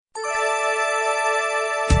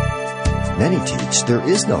Many teach there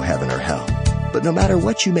is no heaven or hell. But no matter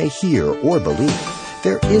what you may hear or believe,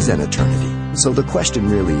 there is an eternity. So the question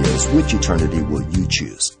really is, which eternity will you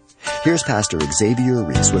choose? Here's Pastor Xavier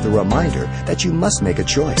Reese with a reminder that you must make a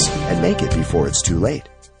choice and make it before it's too late.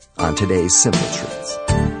 On today's Simple Truths.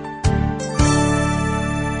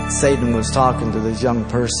 Satan was talking to this young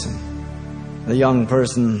person. The young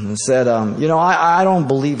person said, I don't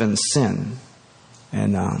believe in sin.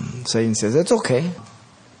 And Satan says, it's okay.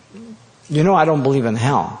 I don't believe in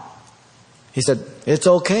hell. He said, it's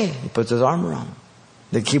okay. He puts his arm around him.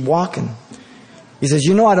 They keep walking. He says,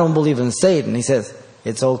 I don't believe in Satan. He says,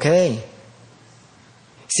 it's okay.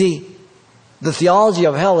 See, the theology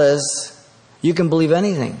of hell is you can believe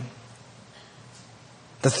anything.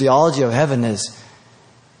 The theology of heaven is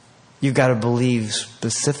you've got to believe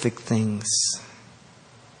specific things.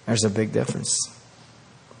 There's a big difference.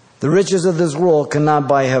 The riches of this world cannot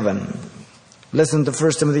buy heaven. Listen to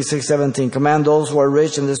 1 Timothy 6:17. Command those who are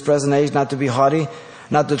rich in this present age not to be haughty,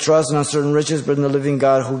 not to trust in uncertain riches, but in the living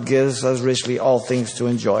God who gives us richly all things to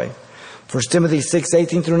enjoy. 1 Timothy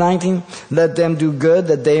 6:18 through 19. Let them do good,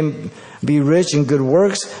 that they be rich in good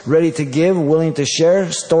works, ready to give, willing to share,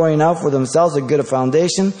 storing up for themselves a good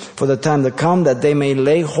foundation for the time to come, that they may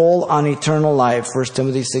lay hold on eternal life. 1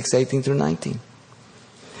 Timothy 6:18 through 19.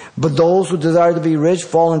 But those who desire to be rich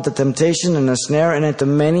fall into temptation and a snare, and into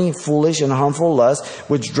many foolish and harmful lusts,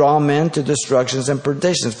 which draw men to destructions and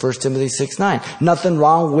perditions. 1 Timothy 6:9. Nothing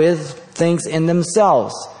wrong with things in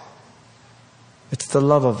themselves. It's the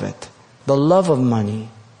love of it. The love of money,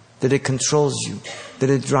 that it controls you, that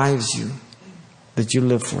it drives you, that you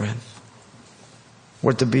live for it.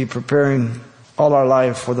 We're to be preparing all our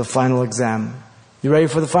life for the final exam. You ready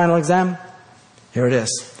for the final exam? Here it is.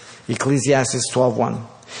 Ecclesiastes 12:1.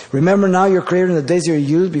 Remember now your Creator in the days of your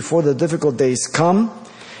youth, before the difficult days come,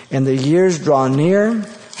 and the years draw near,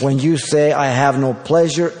 when you say, I have no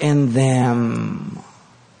pleasure in them.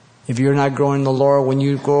 If you're not growing in the Lord, when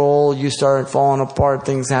you grow old, you start falling apart,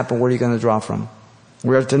 things happen. Where are you going to draw from?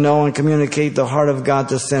 We are to know and communicate the heart of God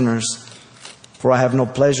to sinners. For I have no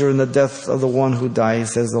pleasure in the death of the one who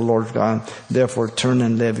dies, says the Lord God. Therefore turn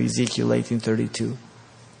and live. Ezekiel 18:32.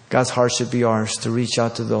 God's heart should be ours, to reach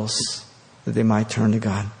out to those that they might turn to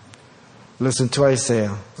God. Listen to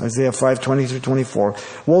Isaiah 5:20 through 24.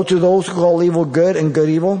 Woe to those who call evil good and good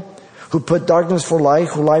evil, who put darkness for light,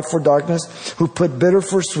 who light for darkness, who put bitter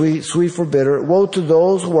for sweet, sweet for bitter. Woe to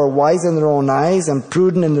those who are wise in their own eyes and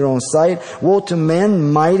prudent in their own sight. Woe to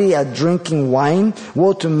men mighty at drinking wine.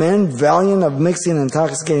 Woe to men valiant of mixing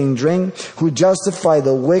intoxicating drink, who justify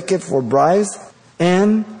the wicked for bribes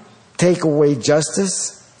and take away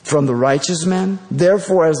justice from the righteous man.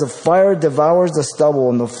 Therefore, as the fire devours the stubble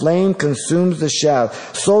and the flame consumes the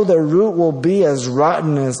shaft, so their root will be as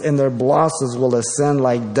rottenness, and their blossoms will ascend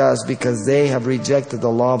like dust, because they have rejected the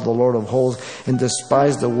law of the Lord of hosts and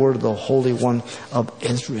despised the word of the Holy One of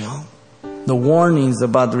Israel. The warnings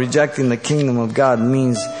about rejecting the kingdom of God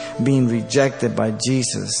means being rejected by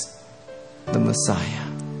Jesus, the Messiah.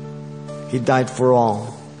 He died for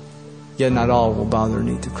all, yet not all will bow their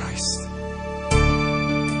knee to Christ.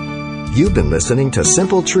 You've been listening to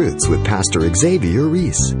Simple Truths with Pastor Xavier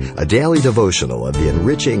Reese, a daily devotional of the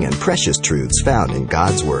enriching and precious truths found in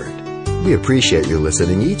God's Word. We appreciate you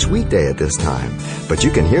listening each weekday at this time, but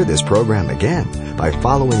you can hear this program again by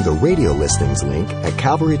following the radio listings link at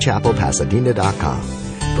CalvaryChapelPasadena.com.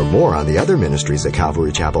 For more on the other ministries at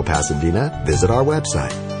Calvary Chapel Pasadena, visit our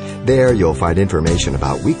website. There you'll find information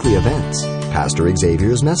about weekly events, Pastor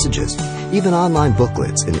Xavier's messages, even online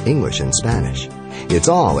booklets in English and Spanish. It's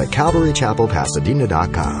all at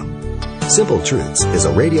CalvaryChapelPasadena.com. Simple Truths is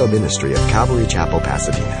a radio ministry of Calvary Chapel,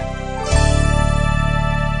 Pasadena.